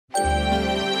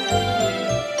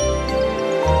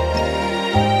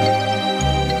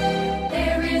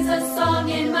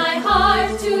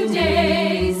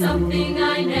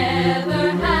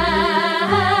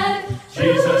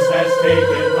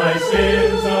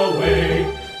sins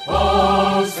away.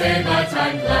 Oh, say that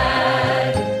I'm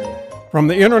glad. From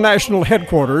the international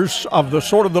headquarters of the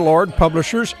Sword of the Lord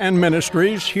Publishers and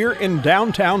Ministries here in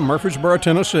downtown Murfreesboro,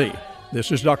 Tennessee,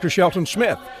 this is Dr. Shelton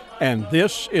Smith, and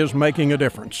this is Making a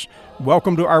Difference.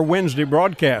 Welcome to our Wednesday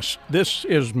broadcast. This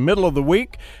is middle of the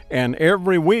week, and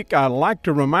every week I like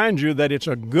to remind you that it's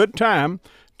a good time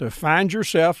to find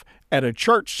yourself at a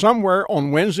church somewhere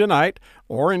on Wednesday night,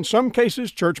 or in some cases,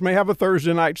 church may have a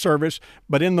Thursday night service,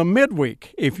 but in the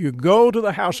midweek, if you go to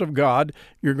the house of God,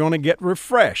 you're going to get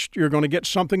refreshed. You're going to get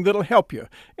something that'll help you.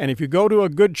 And if you go to a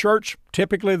good church,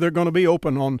 typically they're going to be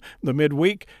open on the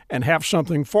midweek and have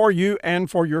something for you and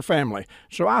for your family.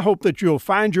 So I hope that you'll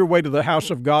find your way to the house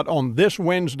of God on this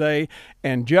Wednesday,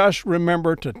 and just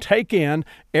remember to take in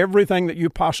everything that you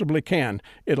possibly can.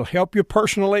 It'll help you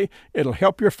personally. It'll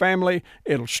help your family.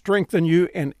 It'll strengthen you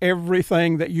in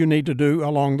everything that you need to do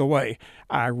along the way.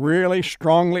 I really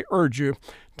strongly urge you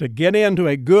to get into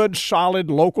a good,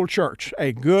 solid local church,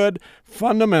 a good,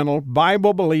 fundamental,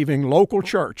 Bible-believing local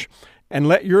church, and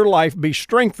let your life be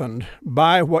strengthened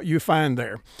by what you find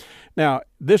there. Now,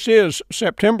 this is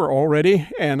September already,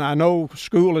 and I know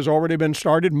school has already been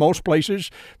started most places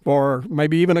for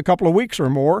maybe even a couple of weeks or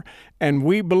more, and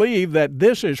we believe that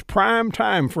this is prime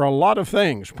time for a lot of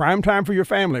things, prime time for your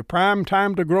family, prime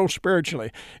time to grow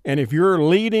spiritually. And if you're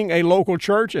leading a local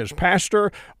church as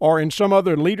pastor or in some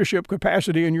other leadership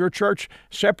capacity in your church,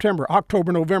 September,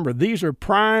 October, November, these are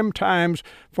prime times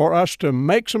for us to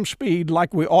make some speed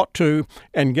like we ought to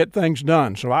and get things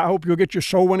done. So I hope you'll get your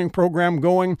soul winning program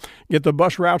going, get the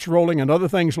bus routes rolling and other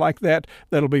things like that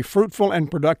that'll be fruitful and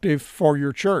productive for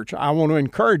your church. I want to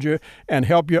encourage you and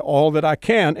help you all that I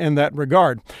can in that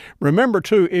regard. Remember,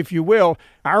 too, if you will,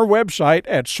 our website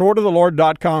at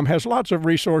swordoftheLord.com has lots of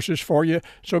resources for you,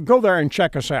 so go there and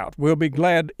check us out. We'll be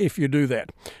glad if you do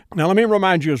that. Now, let me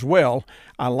remind you as well,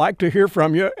 I like to hear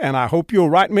from you, and I hope you'll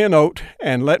write me a note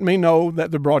and let me know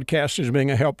that the broadcast is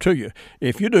being a help to you.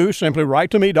 If you do, simply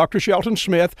write to me, Dr. Shelton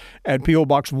Smith, at P.O.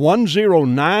 Box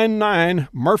 1099,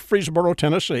 Murfreesboro,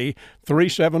 Tennessee,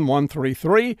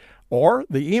 37133, or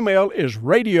the email is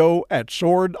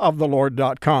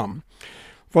radio@swordoftheLord.com.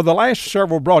 For the last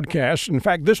several broadcasts, in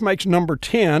fact, this makes number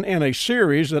 10 in a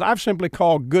series that I've simply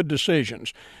called Good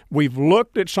Decisions. We've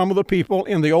looked at some of the people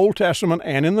in the Old Testament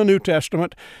and in the New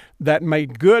Testament that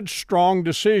made good, strong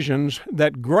decisions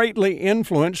that greatly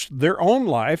influenced their own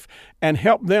life and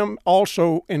helped them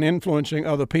also in influencing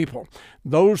other people.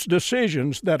 Those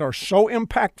decisions that are so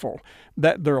impactful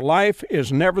that their life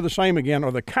is never the same again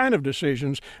are the kind of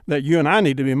decisions that you and I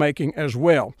need to be making as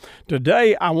well.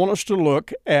 Today, I want us to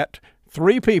look at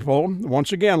three people.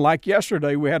 Once again, like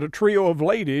yesterday, we had a trio of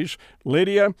ladies,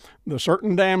 Lydia, the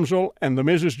certain damsel, and the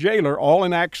Mrs. Jailer, all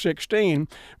in Acts 16.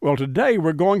 Well, today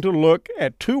we're going to look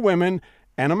at two women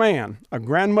and a man, a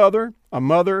grandmother, a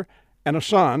mother, and a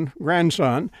son,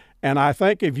 grandson. And I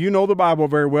think if you know the Bible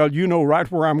very well, you know right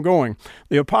where I'm going.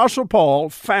 The Apostle Paul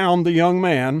found the young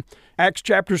man. Acts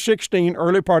chapter 16,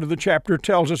 early part of the chapter,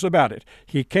 tells us about it.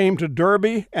 He came to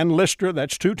Derbe and Lystra,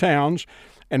 that's two towns,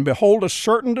 and behold, a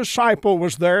certain disciple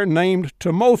was there named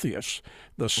Timotheus,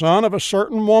 the son of a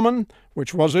certain woman,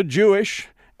 which was a Jewish,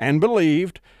 and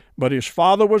believed, but his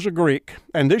father was a Greek.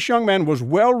 And this young man was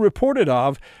well reported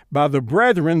of by the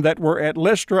brethren that were at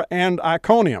Lystra and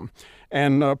Iconium.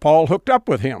 And Paul hooked up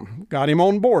with him, got him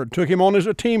on board, took him on as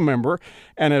a team member.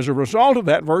 And as a result of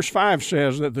that, verse 5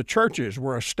 says that the churches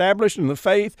were established in the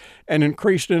faith and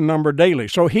increased in number daily.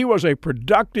 So he was a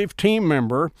productive team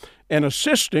member and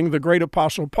assisting the great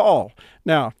apostle Paul.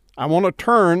 Now, I want to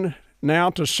turn now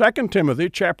to 2 Timothy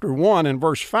chapter 1 and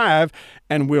verse 5,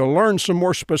 and we'll learn some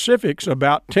more specifics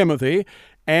about Timothy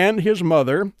and his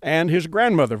mother and his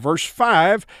grandmother. Verse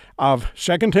 5 of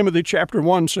 2 Timothy chapter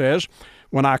 1 says,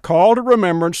 "When I call to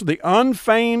remembrance the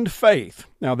unfeigned faith,"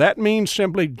 now that means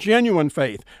simply genuine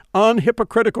faith,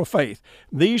 unhypocritical faith.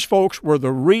 These folks were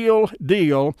the real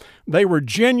deal. They were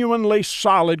genuinely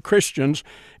solid Christians,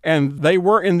 and they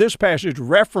were in this passage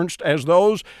referenced as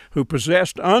those who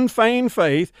possessed unfeigned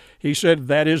faith. He said,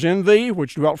 "That is in thee,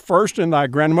 which dwelt first in thy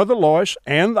grandmother Lois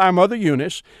and thy mother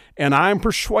Eunice, and I am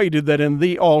persuaded that in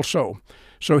thee also."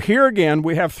 So here again,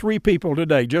 we have three people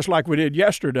today, just like we did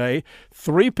yesterday.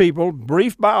 Three people,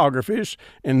 brief biographies,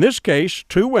 in this case,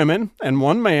 two women and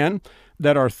one man,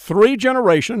 that are three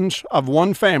generations of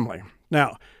one family.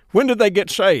 Now, when did they get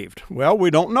saved? Well,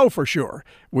 we don't know for sure.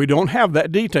 We don't have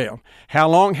that detail. How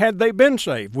long had they been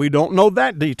saved? We don't know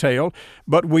that detail,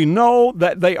 but we know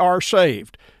that they are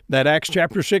saved. That Acts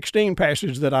chapter 16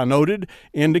 passage that I noted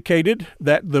indicated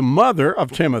that the mother of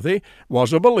Timothy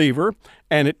was a believer,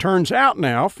 and it turns out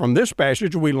now from this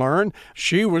passage we learn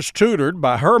she was tutored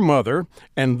by her mother,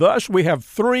 and thus we have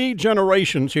 3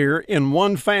 generations here in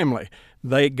one family.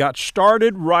 They got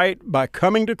started right by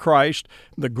coming to Christ,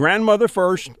 the grandmother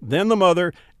first, then the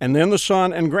mother, and then the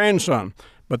son and grandson.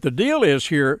 But the deal is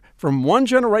here, from one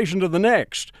generation to the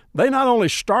next, they not only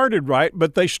started right,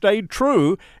 but they stayed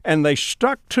true, and they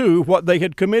stuck to what they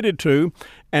had committed to.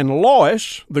 And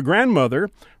Lois, the grandmother,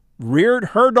 reared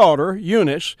her daughter,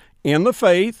 Eunice, in the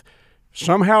faith.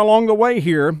 Somehow along the way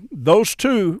here, those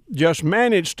two just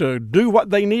managed to do what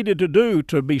they needed to do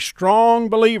to be strong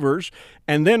believers.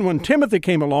 And then when Timothy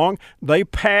came along, they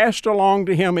passed along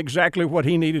to him exactly what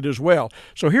he needed as well.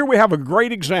 So here we have a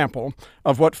great example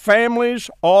of what families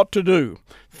ought to do.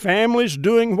 Families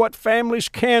doing what families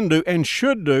can do and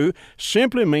should do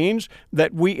simply means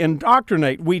that we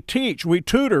indoctrinate, we teach, we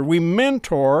tutor, we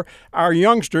mentor our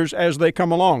youngsters as they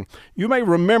come along. You may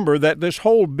remember that this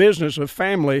whole business of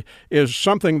family is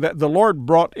something that the Lord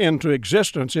brought into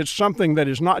existence. It's something that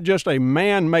is not just a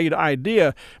man-made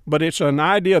idea, but it's an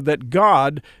idea that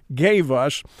God gave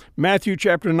us. Matthew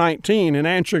chapter 19, in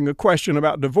answering a question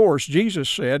about divorce, Jesus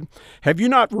said, "Have you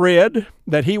not read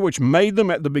that he which made them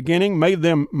at the beginning made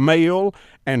them male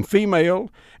and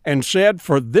female, and said,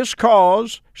 For this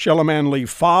cause shall a man leave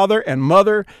father and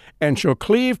mother, and shall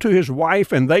cleave to his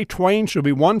wife, and they twain shall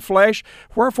be one flesh.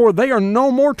 Wherefore they are no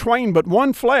more twain, but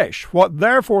one flesh. What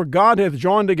therefore God hath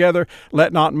joined together,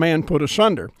 let not man put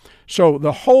asunder." So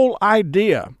the whole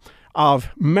idea of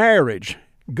marriage,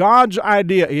 God's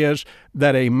idea is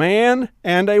that a man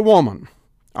and a woman,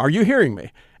 are you hearing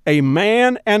me? A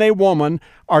man and a woman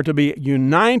are to be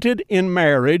united in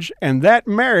marriage, and that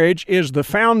marriage is the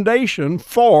foundation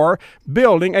for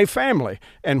building a family.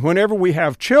 And whenever we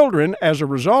have children as a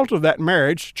result of that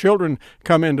marriage, children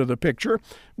come into the picture,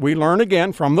 we learn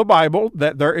again from the Bible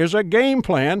that there is a game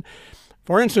plan.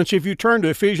 For instance, if you turn to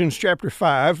Ephesians chapter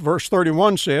 5, verse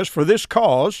 31 says, "For this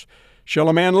cause shall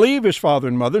a man leave his father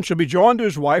and mother, and shall be joined to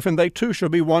his wife, and they two shall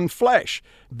be one flesh."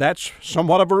 That's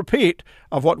somewhat of a repeat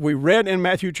of what we read in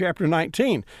Matthew chapter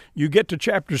 19. You get to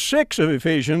chapter 6 of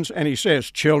Ephesians, and he says,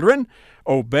 "Children,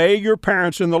 obey your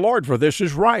parents in the Lord, for this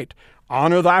is right.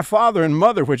 Honor thy father and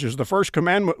mother," which is the first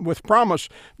commandment with promise,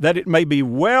 "that it may be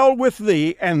well with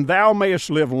thee, and thou mayest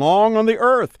live long on the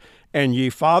earth. And ye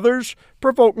fathers,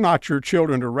 provoke not your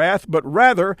children to wrath, but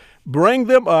rather bring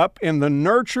them up in the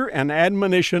nurture and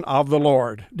admonition of the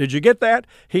Lord." Did you get that?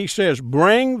 He says,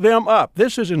 bring them up.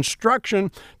 This is instruction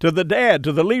to the dad,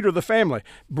 to the leader of the family.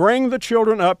 Bring the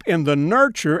children up in the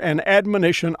nurture and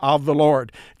admonition of the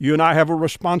Lord. You and I have a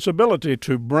responsibility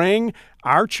to bring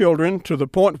our children to the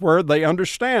point where they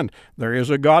understand there is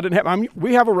a God in heaven.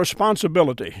 We have a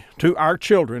responsibility to our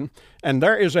children, and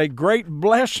there is a great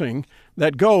blessing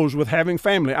that goes with having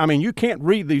family. I mean, you can't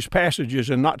read these passages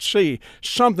and not see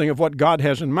something of what God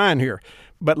has in mind here.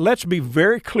 But let's be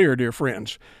very clear, dear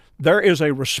friends. There is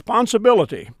a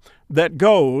responsibility that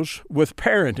goes with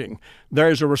parenting. There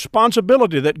is a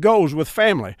responsibility that goes with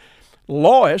family.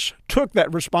 Lois took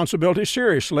that responsibility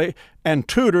seriously and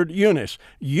tutored Eunice.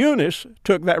 Eunice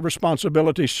took that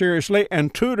responsibility seriously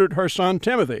and tutored her son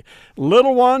Timothy.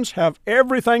 Little ones have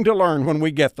everything to learn when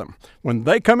we get them. When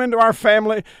they come into our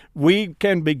family, we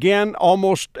can begin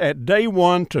almost at day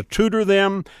one to tutor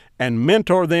them and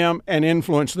mentor them and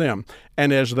influence them.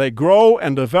 And as they grow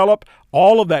and develop,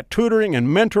 all of that tutoring and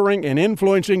mentoring and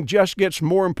influencing just gets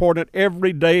more important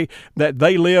every day that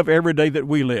they live, every day that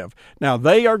we live. Now,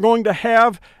 they are going to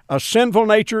have a sinful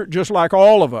nature just like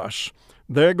all of us.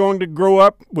 They're going to grow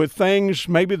up with things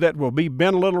maybe that will be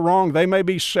bent a little wrong. They may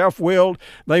be self-willed.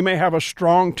 They may have a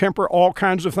strong temper, all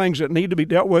kinds of things that need to be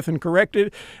dealt with and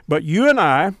corrected. But you and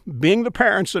I, being the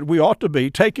parents that we ought to be,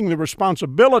 taking the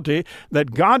responsibility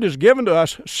that God has given to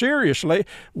us seriously,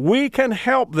 we can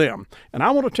help them. And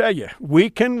I want to tell you, we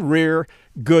can rear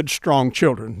good, strong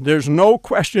children. There's no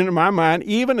question in my mind,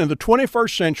 even in the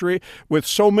 21st century, with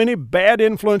so many bad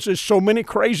influences, so many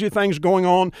crazy things going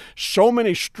on, so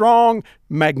many strong,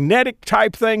 magnetic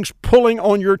type things pulling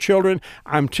on your children.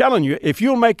 I'm telling you, if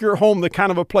you'll make your home the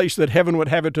kind of a place that heaven would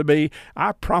have it to be,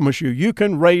 I promise you, you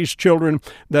can raise children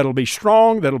that'll be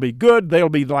strong, that'll be good, they'll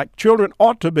be like children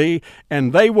ought to be,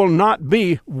 and they will not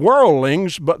be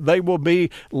worldlings, but they will be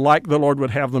like the Lord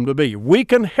would have them to be. We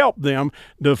can help them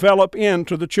develop into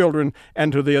the children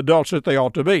and to the adults that they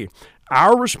ought to be.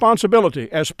 Our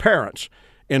responsibility as parents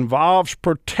involves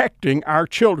protecting our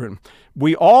children.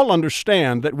 We all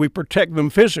understand that we protect them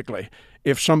physically.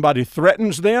 If somebody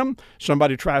threatens them,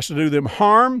 somebody tries to do them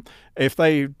harm, if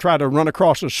they try to run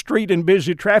across a street in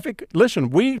busy traffic,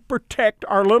 listen, we protect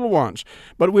our little ones.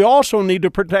 But we also need to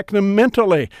protect them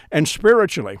mentally and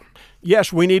spiritually.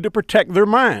 Yes, we need to protect their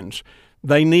minds.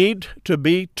 They need to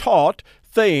be taught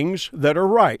things that are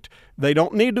right. They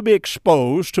don't need to be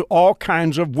exposed to all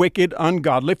kinds of wicked,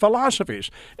 ungodly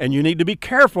philosophies. And you need to be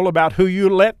careful about who you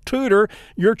let tutor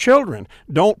your children.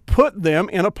 Don't put them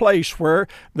in a place where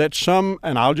that some,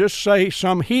 and I'll just say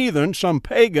some heathen, some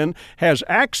pagan has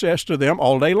access to them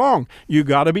all day long. You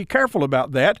got to be careful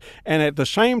about that. And at the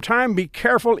same time, be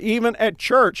careful even at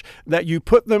church that you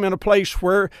put them in a place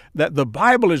where that the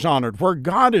Bible is honored, where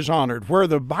God is honored, where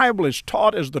the Bible is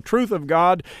taught as the truth of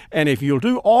God. And if you'll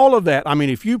do all of that, I mean,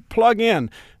 if you plug in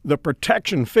the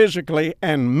protection physically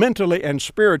and mentally and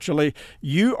spiritually,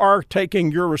 you are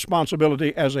taking your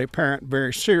responsibility as a parent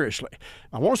very seriously.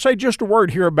 I want to say just a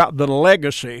word here about the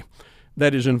legacy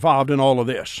that is involved in all of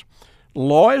this.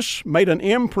 Lois made an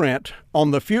imprint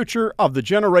on the future of the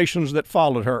generations that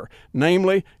followed her,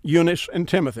 namely Eunice and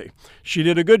Timothy. She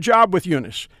did a good job with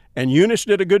Eunice, and Eunice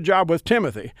did a good job with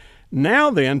Timothy.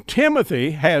 Now then,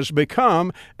 Timothy has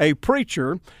become a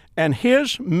preacher, and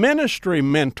his ministry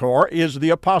mentor is the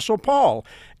Apostle Paul.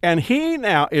 And he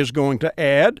now is going to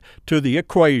add to the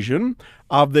equation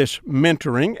of this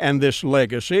mentoring and this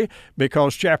legacy,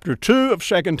 because chapter 2 of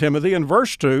 2 Timothy and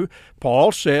verse 2,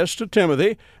 Paul says to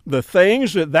Timothy, "The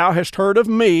things that thou hast heard of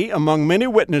me among many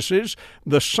witnesses,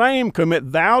 the same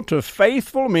commit thou to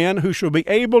faithful men who shall be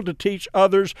able to teach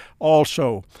others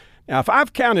also." Now, if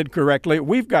I've counted correctly,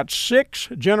 we've got 6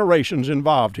 generations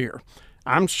involved here.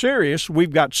 I'm serious.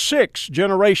 We've got 6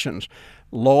 generations.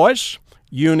 Lois,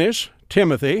 Eunice,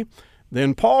 Timothy.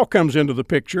 Then Paul comes into the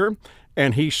picture,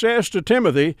 and he says to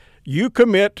Timothy, you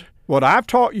commit what I've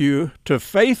taught you to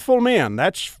faithful men.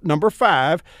 That's number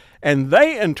 5. And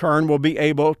they, in turn, will be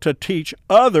able to teach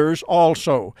others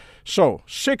also. So,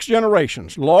 6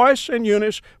 generations, Lois and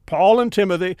Eunice, Paul and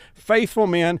Timothy, faithful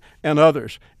men, and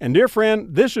others. And dear friend,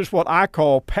 this is what I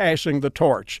call passing the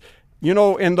torch. You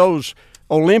know, in those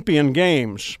Olympian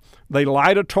Games, they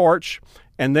light a torch,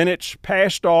 and then it's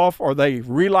passed off, or they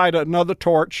relight another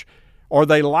torch, or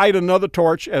they light another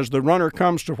torch as the runner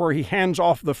comes to where he hands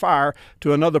off the fire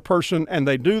to another person, and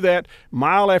they do that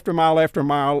mile after mile after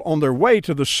mile on their way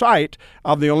to the site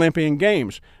of the Olympian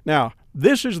Games. Now,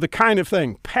 this is the kind of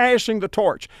thing, passing the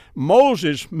torch.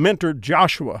 Moses mentored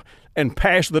Joshua and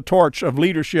passed the torch of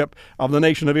leadership of the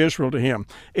nation of Israel to him.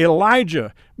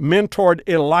 Elijah mentored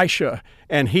Elisha,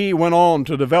 and he went on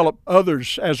to develop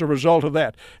others as a result of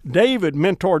that. David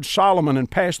mentored Solomon and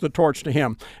passed the torch to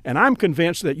him. And I'm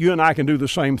convinced that you and I can do the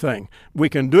same thing. We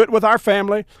can do it with our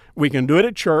family, we can do it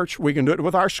at church, we can do it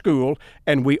with our school,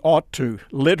 and we ought to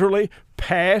literally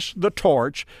pass the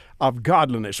torch of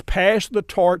godliness, pass the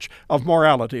torch of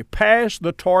morality, pass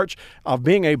the torch of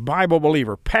being a Bible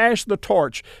believer, pass the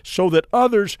torch so that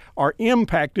others are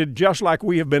impacted just like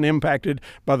we have been impacted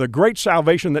by the great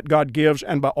salvation that God gives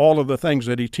and by all of the things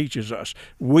that He teaches us.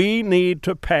 We need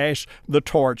to pass the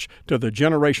torch to the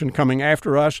generation coming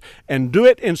after us and do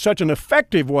it in such an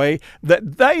effective way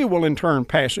that they will in turn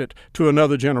pass it to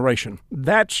another generation.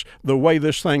 That's the way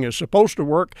this thing is supposed to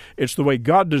work. It's the way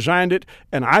God designed it,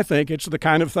 and I think it's the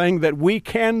kind of thing that we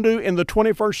can do in the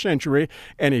 21st century.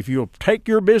 And if you'll take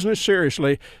your business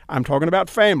seriously, I'm talking about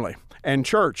family and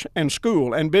church and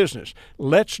school and business.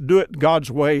 Let's do it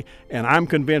God's way, and I'm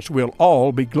convinced we'll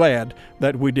all be glad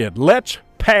that we did. Let's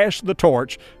pass the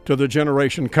torch to the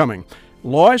generation coming.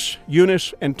 Lois,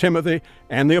 Eunice, and Timothy,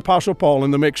 and the Apostle Paul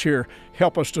in the mix here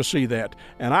help us to see that.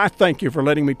 And I thank you for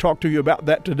letting me talk to you about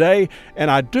that today, and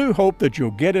I do hope that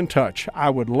you'll get in touch. I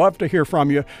would love to hear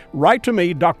from you. Write to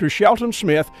me, Dr. Shelton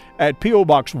Smith, at P.O.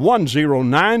 Box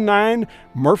 1099,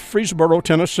 Murfreesboro,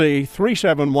 Tennessee,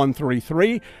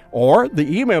 37133, or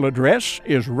the email address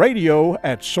is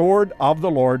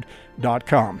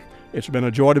radio@swordoftheLord.com. It's been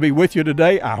a joy to be with you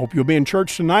today. I hope you'll be in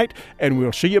church tonight, and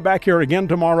we'll see you back here again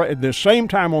tomorrow at this same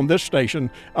time on this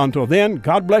station. Until then,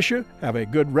 God bless you. Have a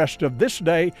good rest of this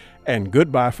day, and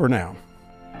goodbye for now.